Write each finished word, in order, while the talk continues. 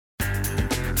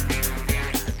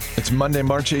It's Monday,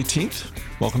 March 18th.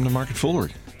 Welcome to Market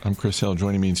Foolery. I'm Chris Hill.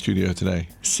 Joining me in studio today,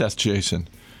 Seth Jason.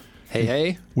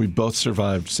 Hey. We both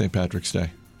survived St. Patrick's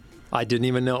Day. I didn't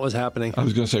even know it was happening. I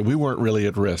was going to say, we weren't really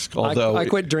at risk, although... I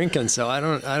quit drinking, so I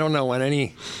don't know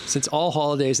when since all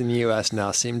holidays in the U.S.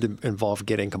 now seem to involve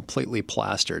getting completely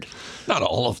plastered. Not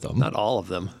all of them. Not all of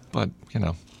them. But,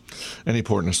 any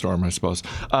port in a storm, I suppose.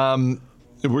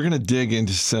 We're going to dig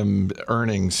into some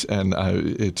earnings, and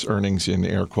it's earnings in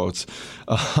air quotes,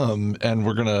 and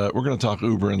we're gonna talk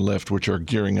Uber and Lyft, which are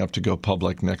gearing up to go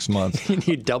public next month. You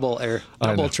need triple air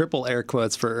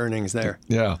quotes for earnings there.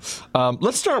 Yeah.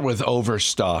 Let's start with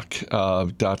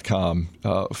Overstock.com.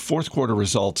 Fourth quarter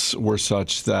results were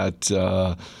such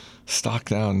that stock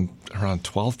down around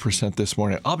 12% this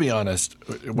morning. I'll be honest.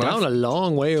 Down a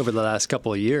long way over the last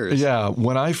couple of years. Yeah.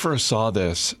 When I first saw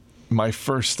this, my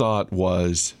first thought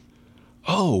was,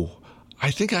 I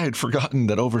think I had forgotten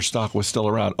that Overstock was still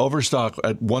around. Overstock,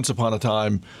 at once upon a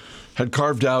time, had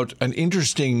carved out an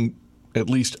interesting, at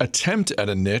least, attempt at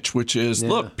a niche, which is,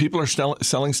 look, people are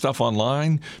selling stuff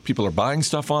online. People are buying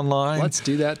stuff online. Let's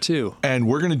do that, too. And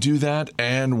we're going to do that,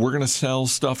 and we're going to sell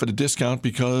stuff at a discount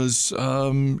because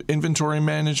inventory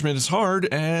management is hard,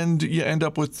 and you end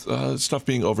up with stuff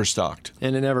being overstocked.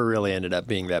 And it never really ended up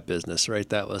being that business, right?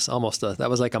 That was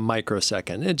like a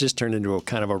microsecond. It just turned into a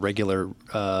kind of a regular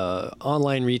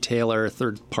online retailer.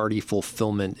 Third-party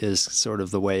fulfillment is sort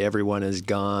of the way everyone has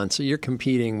gone. So you're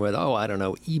competing with,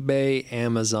 eBay,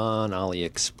 Amazon,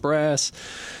 AliExpress,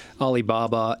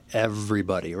 Alibaba,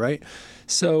 everybody, right?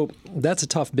 So that's a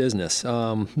tough business.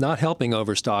 Not helping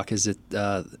Overstock is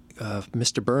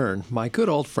Mr. Byrne, my good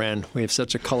old friend. We have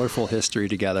such a colorful history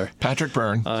together. Patrick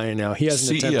Byrne. I know. He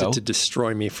hasn't CEO. attempted to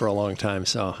destroy me for a long time,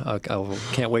 so I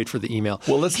can't wait for the email.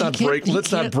 Well, let's not break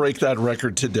that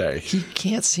record today. He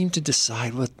can't seem to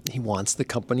decide what he wants the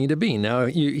company to be. Now,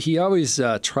 he always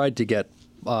tried to get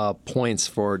points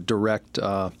for direct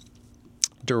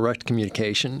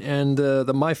communication, and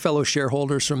my fellow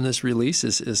shareholders from this release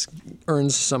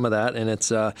earns some of that. And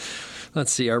it's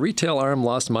let's see, our retail arm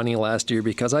lost money last year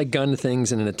because I gunned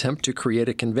things in an attempt to create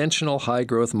a conventional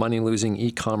high-growth, money-losing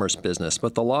e-commerce business,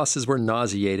 but the losses were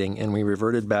nauseating, and we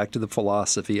reverted back to the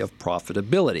philosophy of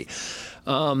profitability.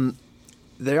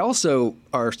 They also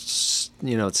are, it's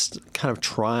kind of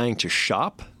trying to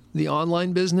shop the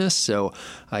online business. So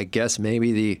I guess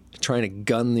maybe trying to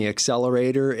gun the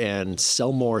accelerator and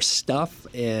sell more stuff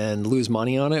and lose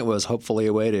money on it was hopefully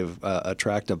a way to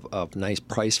attract a nice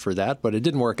price for that. But it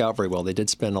didn't work out very well. They did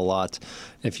spend a lot,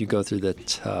 if you go through the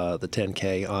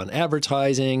 10K, on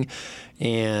advertising,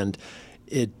 and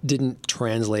it didn't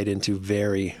translate into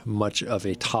very much of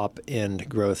a top-end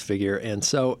growth figure. And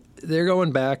so they're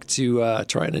going back to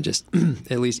trying to just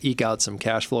at least eke out some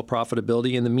cash flow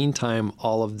profitability. In the meantime,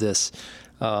 all of this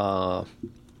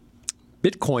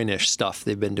Bitcoin-ish stuff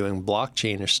they've been doing,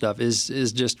 blockchain-ish stuff,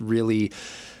 is just really,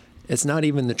 it's not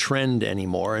even the trend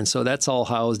anymore. And so that's all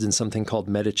housed in something called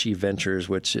Medici Ventures,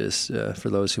 which is, for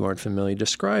those who aren't familiar,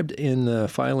 described in the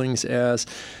filings as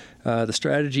the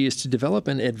strategy is to develop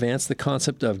and advance the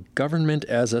concept of government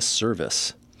as a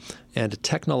service and a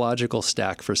technological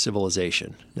stack for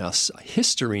civilization. Now,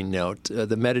 history note,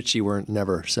 the Medici weren't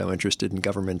never so interested in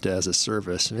government as a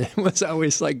service. It was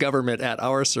always like government at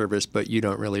our service, but you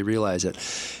don't really realize it.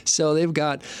 So they've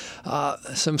got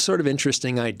some sort of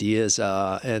interesting ideas,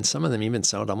 and some of them even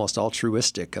sound almost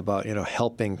altruistic about,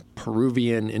 helping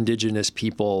Peruvian indigenous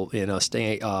people,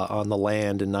 stay on the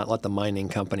land and not let the mining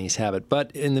companies have it.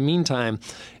 But in the meantime,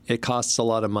 it costs a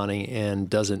lot of money and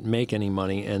doesn't make any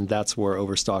money, and that's where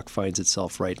Overstock finds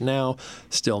itself right now.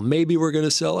 Still, maybe we're going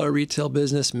to sell our retail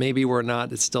business, maybe we're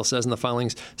not. It still says in the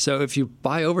filings. So if you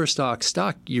buy Overstock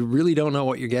stock, you really don't know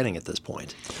what you're getting at this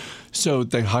point. So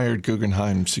they hired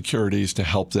Guggenheim Securities to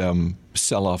help them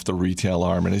sell off the retail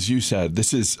arm. And as you said,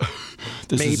 this is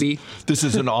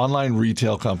an online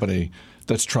retail company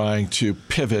that's trying to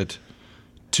pivot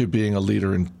to being a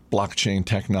leader in blockchain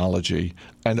technology.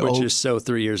 Which is so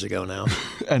 3 years ago now.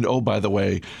 And by the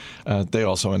way, they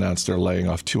also announced they're laying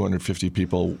off 250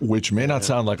 people, which may not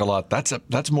sound like a lot.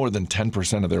 That's more than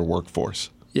 10% of their workforce.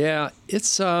 Yeah,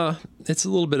 it's a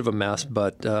little bit of a mess,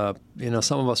 but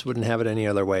some of us wouldn't have it any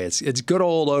other way. It's good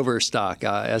old Overstock.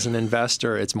 As an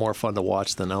investor, it's more fun to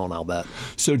watch than own, I'll bet.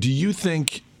 So do you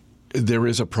think there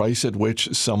is a price at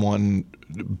which someone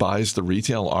buys the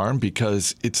retail arm?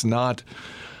 Because it's not,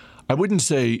 I wouldn't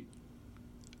say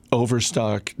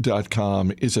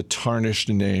Overstock.com is a tarnished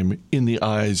name in the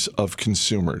eyes of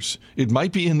consumers. It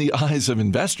might be in the eyes of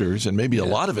investors and maybe a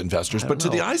lot of investors, but to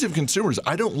the eyes of consumers,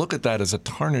 I don't look at that as a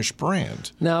tarnished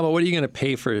brand. No, but what are you going to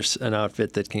pay for an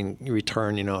outfit that can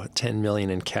return, $10 million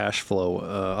in cash flow,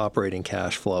 operating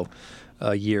cash flow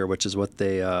a year, which is what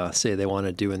they say they want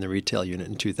to do in the retail unit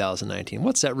in 2019?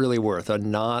 What's that really worth?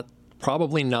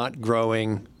 Probably not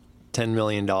growing $10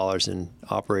 million in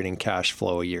operating cash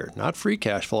flow a year. Not free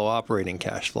cash flow, operating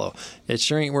cash flow. It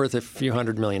sure ain't worth a few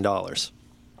 $100 million.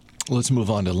 Let's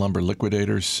move on to Lumber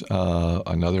Liquidators,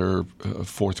 another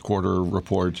fourth quarter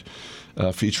report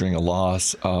featuring a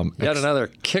loss. Yet another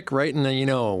kick right in the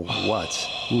what.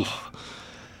 Oof.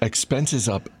 Expenses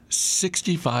up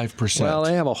 65%. Well,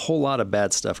 they have a whole lot of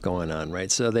bad stuff going on,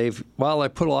 right? So I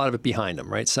put a lot of it behind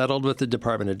them, right? Settled with the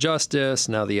Department of Justice,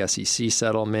 now the SEC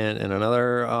settlement, and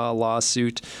another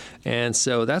lawsuit. And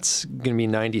so that's going to be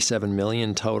 $97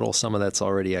 million total. Some of that's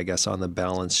already, I guess, on the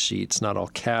balance sheet. It's not all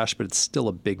cash, but it's still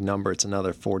a big number. It's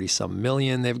another 40-some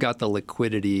million. They've got the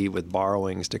liquidity with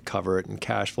borrowings to cover it and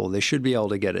cash flow. They should be able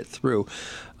to get it through.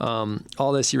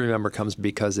 All this, you remember, comes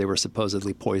because they were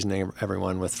supposedly poisoning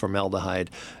everyone with formaldehyde.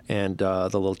 And the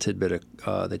little tidbit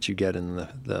that you get in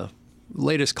the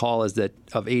latest call is that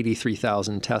of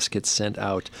 83,000 test kits sent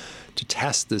out to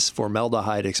test this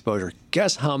formaldehyde exposure,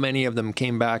 guess how many of them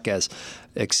came back as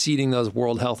exceeding those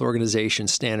World Health Organization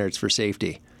standards for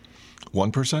safety?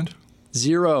 1%?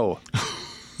 Zero.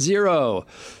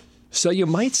 So you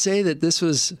might say that this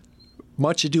was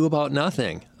much ado about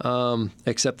nothing,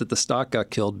 except that the stock got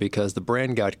killed because the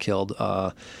brand got killed.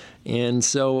 And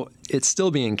so it's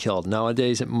still being killed.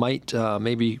 Nowadays, it might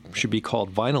maybe should be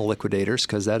called vinyl liquidators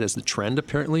because that is the trend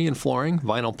apparently in flooring,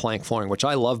 vinyl plank flooring, which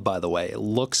I love, by the way. It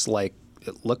looks like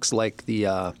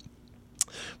the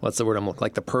what's the word I'm looking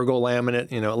like the Pergo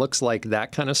laminate. It looks like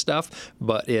that kind of stuff,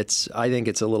 but I think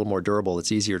it's a little more durable.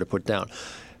 It's easier to put down.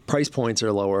 Price points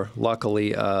are lower.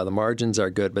 Luckily, the margins are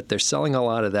good, but they're selling a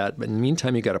lot of that. But in the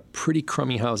meantime, you got a pretty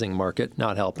crummy housing market,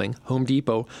 not helping. Home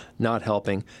Depot, not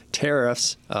helping.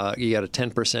 Tariffs, you got a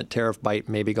 10% tariff bite,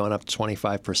 maybe going up to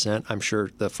 25%. I'm sure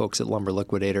the folks at Lumber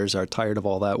Liquidators are tired of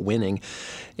all that winning.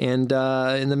 And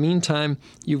in the meantime,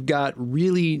 you've got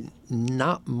really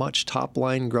not much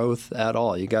top-line growth at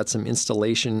all. You got some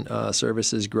installation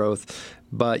services growth,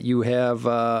 but you have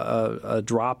a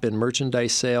drop in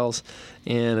merchandise sales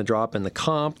and a drop in the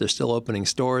comp. They're still opening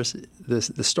stores. The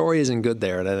story isn't good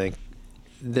there, and I think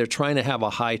they're trying to have a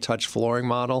high-touch flooring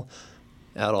model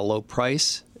at a low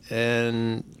price,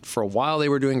 and for a while they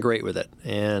were doing great with it,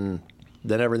 and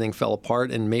then everything fell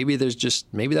apart, and maybe that's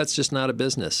just not a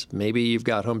business. Maybe you've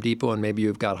got Home Depot, and maybe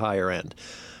you've got higher end.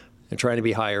 They're trying to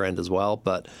be higher end as well,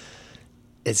 but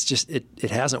it's just it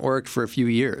hasn't worked for a few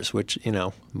years, which,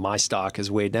 my stock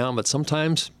is way down. But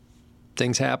sometimes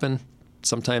things happen.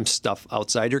 Sometimes stuff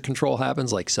outside your control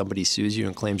happens, like somebody sues you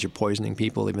and claims you're poisoning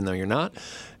people even though you're not.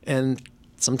 And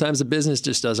sometimes the business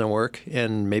just doesn't work,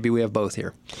 and maybe we have both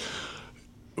here.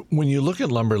 When you look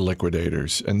at Lumber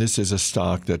Liquidators, and this is a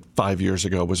stock that 5 years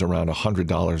ago was around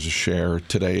 $100 a share.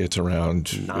 Today it's around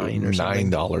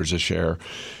 $9 a share.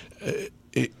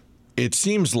 It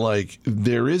seems like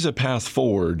there is a path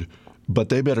forward, but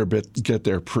they better get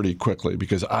there pretty quickly,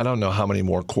 because I don't know how many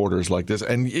more quarters like this.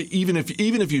 And even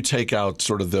if you take out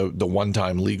sort of the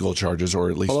one-time legal charges, or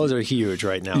at least those are huge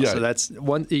right now. Yeah. So that's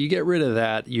one. You get rid of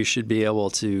that, you should be able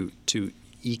to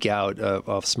eke out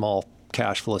a small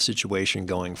cash flow situation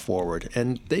going forward.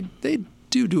 And they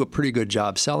do a pretty good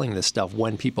job selling this stuff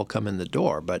when people come in the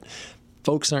door, but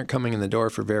folks aren't coming in the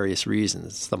door for various reasons.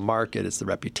 It's the market, it's the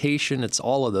reputation, it's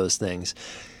all of those things.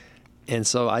 And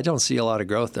so I don't see a lot of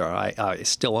growth there. I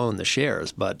still own the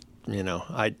shares, but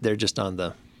they're just in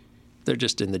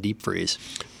the deep freeze.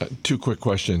 Two quick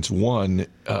questions. One,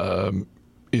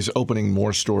 is opening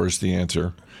more stores the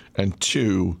answer? And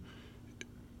two,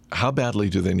 how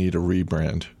badly do they need a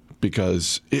rebrand?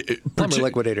 Because Lumber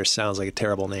Liquidator sounds like a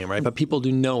terrible name, right? But people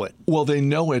do know it. Well, they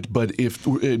know it, but if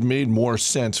it made more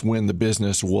sense when the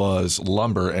business was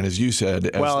lumber, and as you said,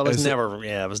 it was never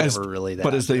really that.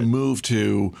 But as they move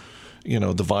to,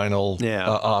 the vinyl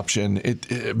option,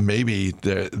 maybe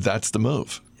that's the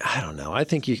move. I don't know. I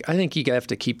think you have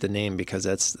to keep the name because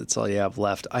that's all you have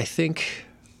left.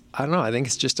 I don't know. I think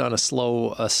it's just on a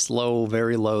slow,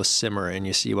 very low simmer, and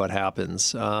you see what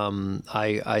happens.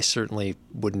 I certainly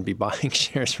wouldn't be buying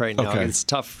shares right now. Okay. It's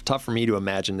tough for me to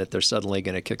imagine that they're suddenly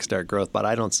going to kickstart growth. But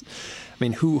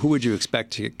who would you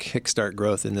expect to kickstart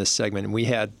growth in this segment? And we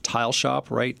had Tile Shop,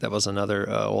 right? That was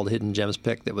another old Hidden Gems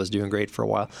pick that was doing great for a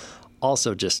while.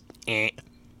 Also just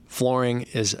Flooring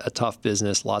is a tough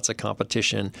business, lots of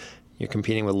competition. You're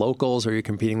competing with locals or you're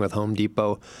competing with Home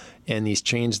Depot. And these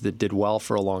chains that did well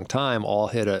for a long time all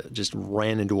just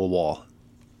ran into a wall.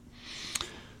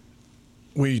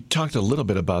 We talked a little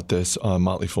bit about this on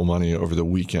Motley Fool Money over the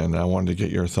weekend. I wanted to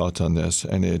get your thoughts on this.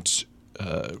 And it's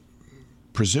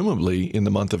presumably in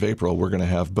the month of April, we're going to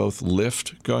have both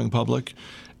Lyft going public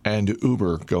and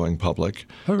Uber going public.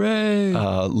 Hooray!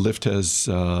 Lyft has,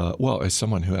 as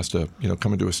someone who has to,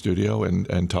 come into a studio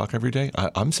and talk every day,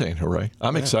 I'm saying hooray.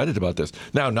 I'm excited about this.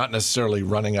 Now, not necessarily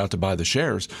running out to buy the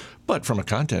shares, but from a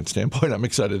content standpoint, I'm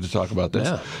excited to talk about this.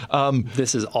 Yeah.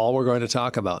 This is all we're going to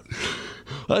talk about.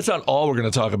 Well, that's not all we're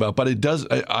going to talk about, but it does.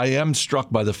 I am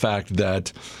struck by the fact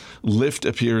that Lyft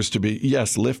appears to be,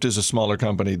 yes, Lyft is a smaller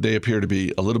company. They appear to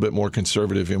be a little bit more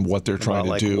conservative in what they're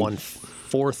trying to do. 1/4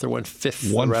 or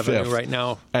 1/5 the revenue right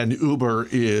now. And Uber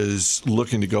is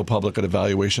looking to go public at a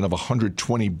valuation of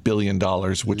 $120 billion,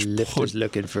 which Lyft is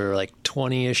looking for like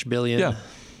 20-ish billion. Yeah.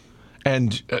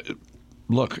 And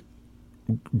look,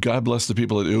 God bless the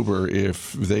people at Uber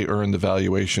if they earn the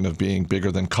valuation of being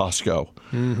bigger than Costco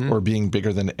or being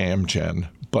bigger than Amgen.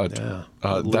 But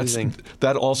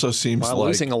that also seems like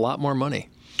losing a lot more money.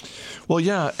 Well,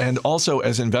 yeah, and also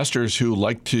as investors who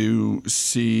like to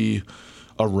see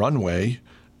a runway,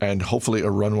 and hopefully a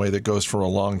runway that goes for a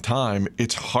long time,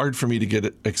 it's hard for me to get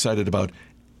excited about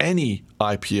any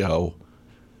IPO.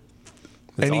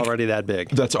 It's already that big.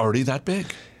 That's already that big.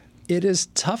 It is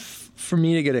tough for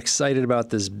me to get excited about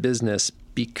this business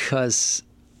because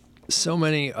so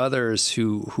many others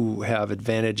who have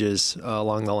advantages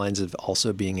along the lines of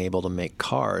also being able to make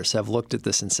cars have looked at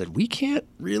this and said, we can't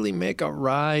really make a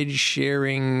ride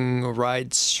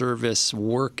service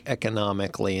work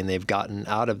economically, and they've gotten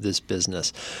out of this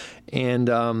business. And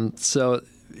so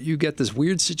you get this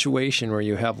weird situation where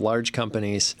you have large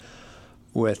companies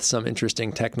with some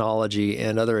interesting technology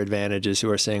and other advantages who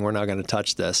are saying we're not going to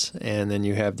touch this. And then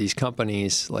you have these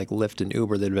companies like Lyft and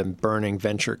Uber that have been burning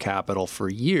venture capital for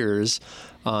years,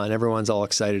 and everyone's all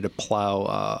excited to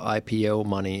plow IPO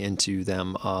money into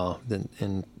them.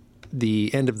 And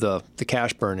the end of the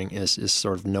cash burning is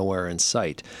sort of nowhere in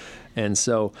sight. And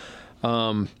so,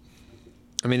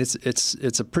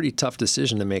 it's a pretty tough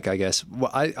decision to make, I guess.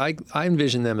 Well, I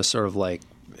envision them as sort of like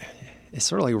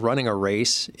running a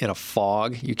race in a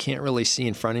fog. You can't really see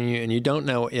in front of you, and you don't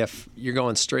know if you're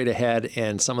going straight ahead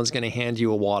and someone's going to hand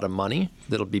you a wad of money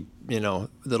that'll be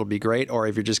great, or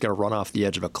if you're just going to run off the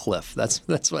edge of a cliff.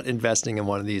 That's what investing in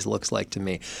one of these looks like to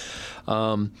me.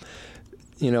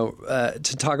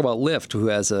 To talk about Lyft, who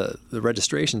has the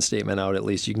registration statement out, at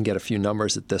least you can get a few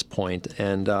numbers at this point.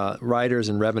 And riders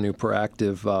and revenue per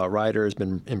active rider has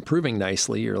been improving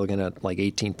nicely. You're looking at like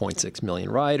 18.6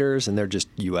 million riders, and they're just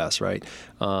U.S., right?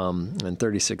 And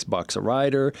 $36 a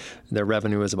rider. Their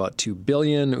revenue is about $2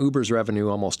 billion. Uber's revenue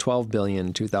almost $12 billion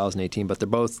in 2018, but they're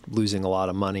both losing a lot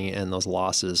of money, and those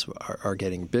losses are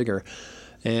getting bigger.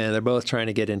 And they're both trying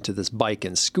to get into this bike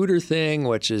and scooter thing,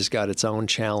 which has got its own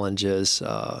challenges,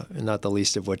 not the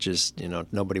least of which is,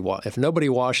 if nobody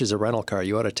washes a rental car,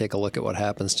 you ought to take a look at what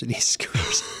happens to these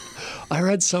scooters. I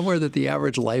read somewhere that the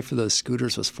average life of those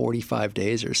scooters was 45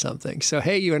 days or something. So,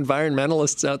 hey, you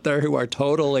environmentalists out there who are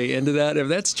totally into that, if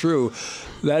that's true,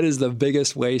 that is the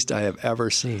biggest waste I have ever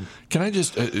seen. Can I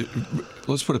just,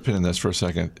 let's put a pin in this for a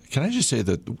second. Can I just say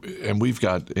that, and we've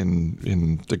got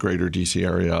in the greater D.C.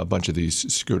 area a bunch of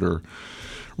these scooter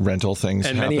rental things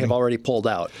and happening. Many have already pulled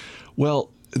out.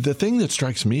 Well, the thing that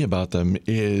strikes me about them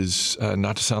is,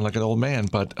 not to sound like an old man,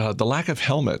 but the lack of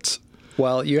helmets.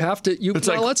 Well, you have to. You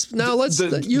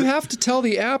have to tell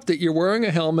the app that you're wearing a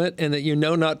helmet and that you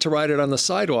know not to ride it on the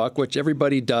sidewalk, which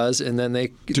everybody does, and then they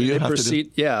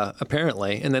proceed. Yeah,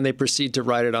 apparently, and then they proceed to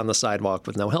ride it on the sidewalk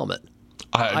with no helmet.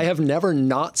 I have never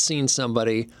not seen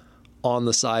somebody on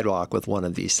the sidewalk with one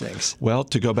of these things. Well,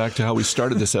 to go back to how we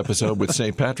started this episode with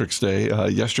St. Patrick's Day,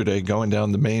 yesterday going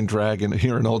down the main drag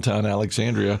here in Old Town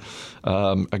Alexandria,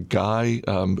 a guy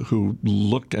who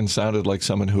looked and sounded like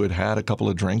someone who had had a couple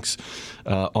of drinks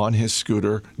on his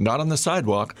scooter, not on the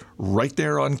sidewalk, right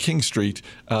there on King Street.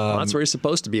 Well, that's where he's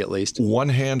supposed to be, at least. One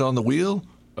hand on the wheel,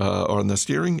 on the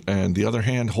steering, and the other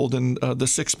hand holding the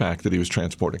six-pack that he was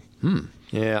transporting.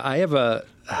 Yeah, I have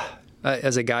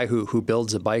as a guy who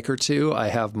builds a bike or two,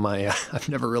 I've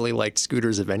never really liked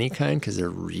scooters of any kind because they're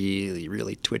really,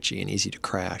 really twitchy and easy to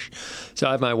crash. So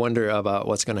I have my wonder about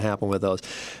what's going to happen with those.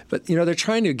 But, they're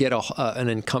trying to get an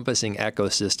encompassing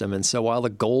ecosystem. And so while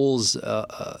the goals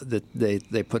that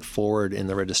they put forward in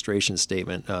the registration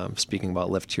statement, speaking about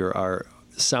Lyft here,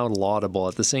 sound laudable,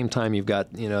 at the same time you've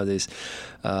got, these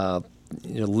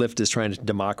Lyft is trying to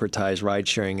democratize ride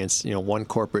sharing. It's one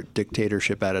corporate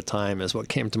dictatorship at a time is what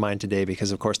came to mind today,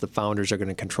 because of course the founders are going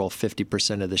to control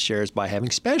 50% of the shares by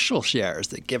having special shares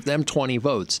that give them 20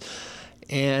 votes.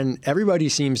 And everybody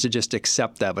seems to just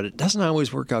accept that, but it doesn't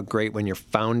always work out great when your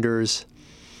founders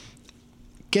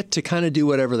get to kind of do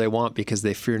whatever they want because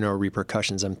they fear no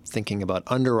repercussions. I'm thinking about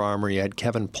Under Armour. You had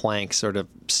Kevin Plank sort of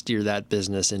steer that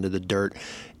business into the dirt,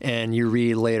 and you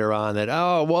read later on that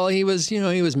he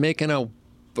was making a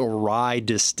rye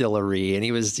distillery, and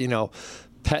he was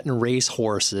petting race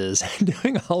horses and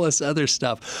doing all this other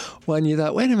stuff. When you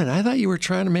thought, wait a minute, I thought you were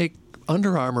trying to make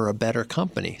Under Armour a better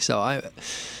company. So I.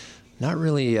 Not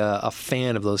really a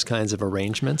fan of those kinds of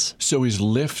arrangements. So is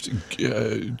Lyft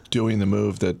doing the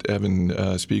move that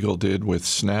Evan Spiegel did with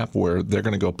Snap, where they're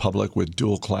going to go public with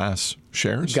dual class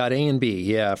shares? Got A and B,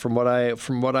 yeah. From what I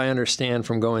understand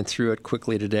from going through it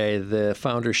quickly today, the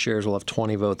founder shares will have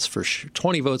 20 votes per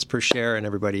share, and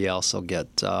everybody else will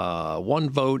get 1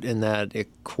 vote, and that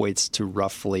equates to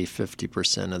roughly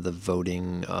 50% of the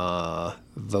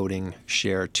voting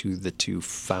share to the 2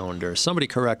 founders. Somebody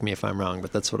correct me if I'm wrong,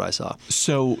 but that's what I saw.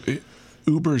 So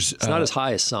Uber's... It's not as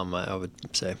high as some, I would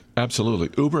say. Absolutely.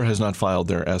 Uber has not filed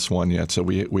their S1 yet, so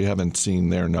we haven't seen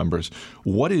their numbers.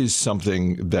 What is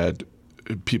something that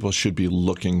people should be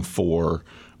looking for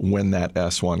when that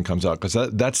S1 comes out? Because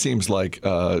that seems like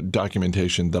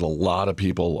documentation that a lot of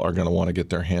people are going to want to get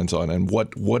their hands on. And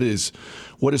what is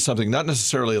something, not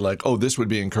necessarily like, this would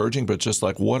be encouraging, but just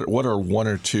like what are 1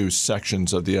 or 2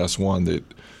 sections of the S1 that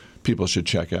people should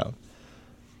check out?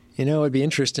 It would be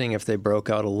interesting if they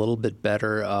broke out a little bit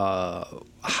better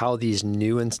how these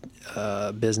new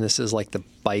businesses like the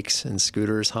bikes and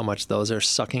scooters, how much those are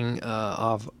sucking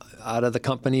out of the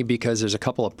company, because there's a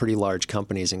couple of pretty large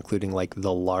companies, including like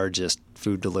the largest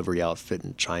food delivery outfit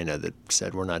in China, that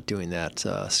said we're not doing that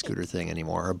scooter thing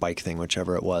anymore, or bike thing,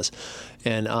 whichever it was.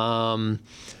 And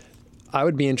I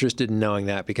would be interested in knowing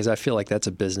that, because I feel like that's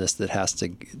a business that has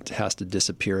to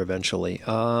disappear eventually.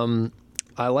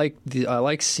 I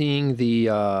like seeing the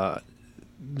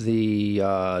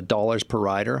dollars per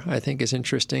rider. I think is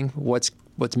interesting. What's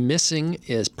missing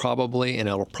is probably, and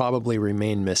it'll probably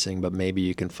remain missing, but maybe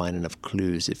you can find enough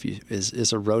clues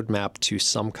is a roadmap to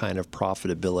some kind of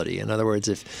profitability. In other words,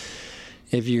 if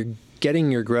you're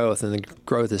getting your growth and the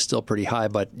growth is still pretty high,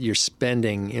 but you're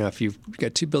spending, if you've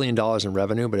got $2 billion in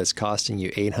revenue, but it's costing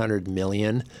you $800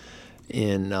 million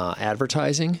in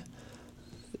advertising,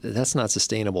 that's not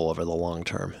sustainable over the long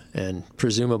term. And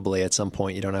presumably at some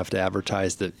point you don't have to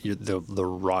advertise the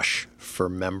rush for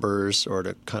members, or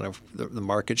to kind of the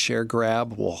market share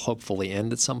grab will hopefully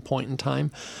end at some point in time.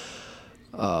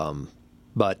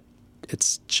 But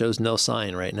it shows no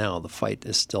sign right now. The fight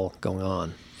is still going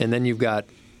on. And then you've got,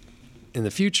 in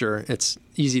the future, it's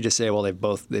easy to say, well,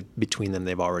 between them,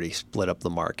 they've already split up the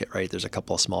market, right? There's a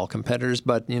couple of small competitors,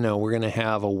 but, we're going to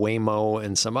have a Waymo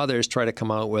and some others try to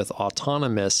come out with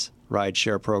autonomous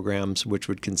rideshare programs, which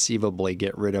would conceivably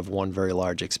get rid of one very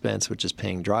large expense, which is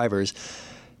paying drivers.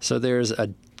 So there's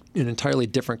an entirely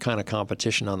different kind of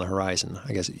competition on the horizon.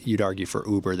 I guess you'd argue for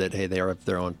Uber that, hey, they have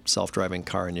their own self-driving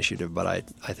car initiative, but I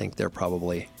think they're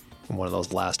probably in one of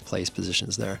those last place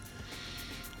positions there.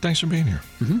 Thanks for being here.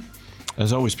 Mm-hmm.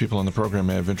 As always, people on the program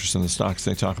may have interest in the stocks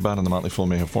they talk about, and the Motley Fool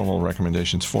may have formal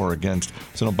recommendations for or against.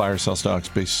 So don't buy or sell stocks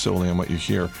based solely on what you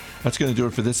hear. That's going to do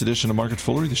it for this edition of Market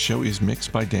Foolery. The show is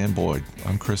mixed by Dan Boyd.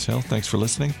 I'm Chris Hill. Thanks for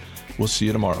listening. We'll see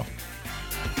you tomorrow.